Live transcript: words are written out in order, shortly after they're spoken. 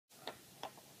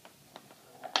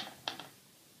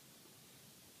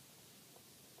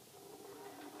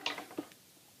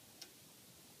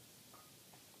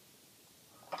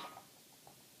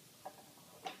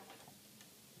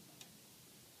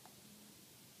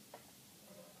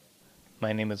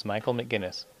My name is Michael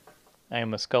McGinnis. I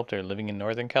am a sculptor living in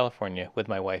Northern California with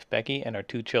my wife Becky and our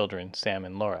two children, Sam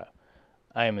and Laura.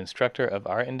 I am instructor of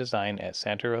art and design at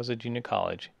Santa Rosa Junior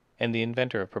College and the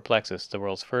inventor of Perplexus, the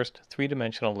world's first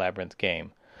three-dimensional labyrinth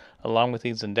game. Along with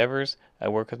these endeavors, I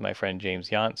work with my friend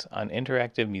James Yantz on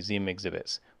interactive museum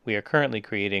exhibits. We are currently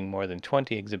creating more than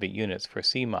 20 exhibit units for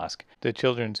CMOSC, the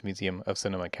Children's Museum of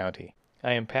Sonoma County.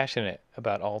 I am passionate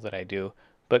about all that I do,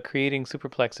 but creating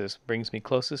Superplexus brings me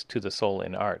closest to the soul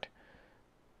in art,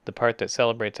 the part that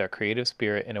celebrates our creative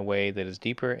spirit in a way that is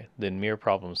deeper than mere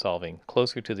problem solving,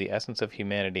 closer to the essence of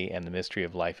humanity and the mystery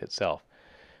of life itself.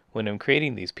 When I'm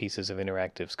creating these pieces of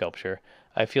interactive sculpture,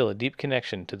 I feel a deep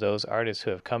connection to those artists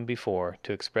who have come before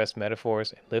to express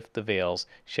metaphors and lift the veils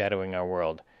shadowing our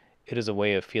world. It is a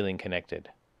way of feeling connected.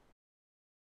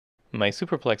 My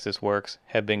Superplexus works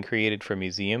have been created for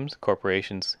museums,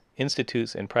 corporations,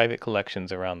 institutes, and private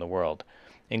collections around the world,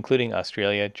 including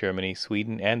Australia, Germany,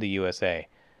 Sweden, and the USA.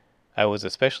 I was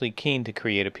especially keen to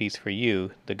create a piece for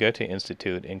you, the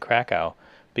Goethe-Institut in Kraków,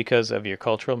 because of your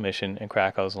cultural mission and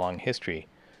Krakow's long history.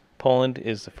 Poland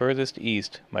is the furthest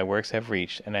east my works have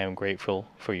reached, and I am grateful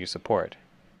for your support.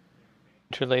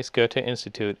 Interlace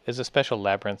Goethe-Institut is a special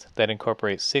labyrinth that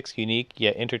incorporates 6 unique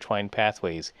yet intertwined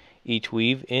pathways, each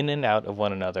weave in and out of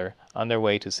one another on their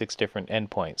way to 6 different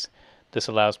endpoints. This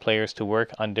allows players to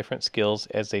work on different skills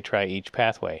as they try each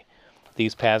pathway.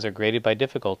 These paths are graded by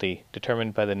difficulty,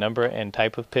 determined by the number and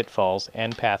type of pitfalls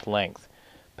and path length.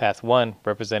 Path 1,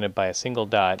 represented by a single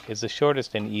dot, is the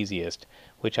shortest and easiest,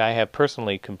 which I have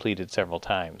personally completed several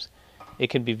times. It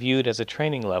can be viewed as a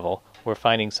training level where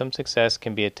finding some success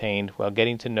can be attained while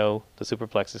getting to know the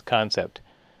Superplexus concept.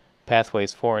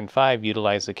 Pathways 4 and 5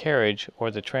 utilize the carriage,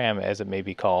 or the tram as it may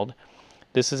be called.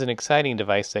 This is an exciting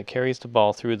device that carries the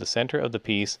ball through the center of the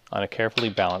piece on a carefully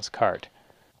balanced cart.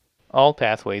 All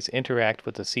pathways interact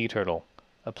with the sea turtle,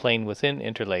 a plane within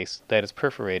Interlace that is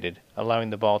perforated,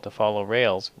 allowing the ball to follow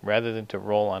rails rather than to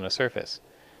roll on a surface.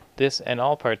 This and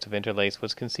all parts of Interlace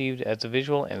was conceived as a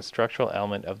visual and structural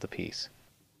element of the piece.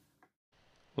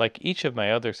 Like each of my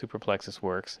other Superplexus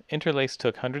works, Interlace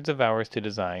took hundreds of hours to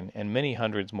design and many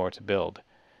hundreds more to build.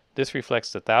 This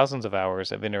reflects the thousands of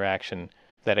hours of interaction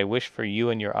that I wish for you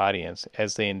and your audience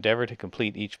as they endeavor to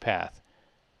complete each path.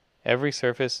 Every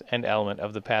surface and element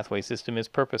of the pathway system is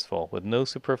purposeful, with no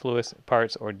superfluous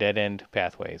parts or dead-end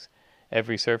pathways.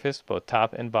 Every surface, both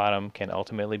top and bottom, can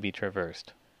ultimately be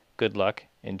traversed. Good luck,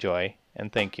 enjoy,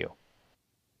 and thank you.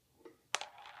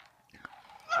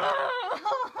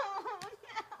 Oh,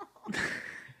 no.